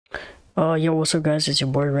Yo, what's up guys, it's your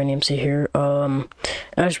boy Rainy MC here. I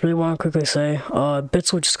just really want to quickly say,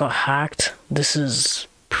 Bitzel just got hacked. This is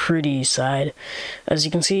pretty sad. As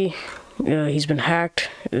you can see, he's been hacked.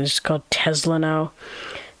 It's called Tesla now.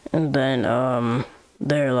 And then,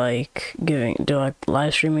 they're like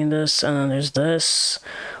live streaming this, and then there's this.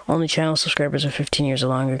 Only channel subscribers are 15 years or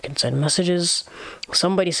longer can send messages.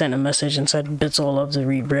 Somebody sent a message and said, Bitzel love to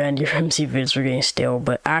rebrand your MC vids for getting stale,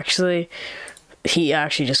 but actually, he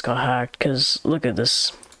actually just got hacked, because look at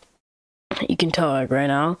this. You can tell like right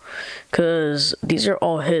now, because these are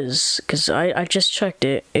all his, because I just checked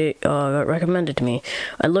it. It got recommended to me.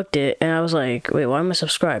 I looked it and I was like, wait, why am I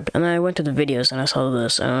subscribed? And then I went to the videos and I saw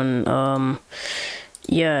this, and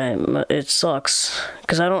yeah, it sucks,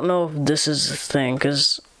 because I don't know if this is the thing,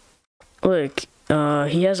 because look,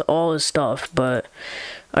 he has all his stuff, but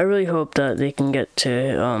I really hope that they can get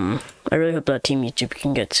to, I really hope that Team YouTube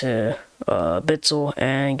can get to, Bitzel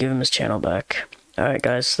and give him his channel back. Alright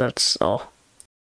guys, that's all.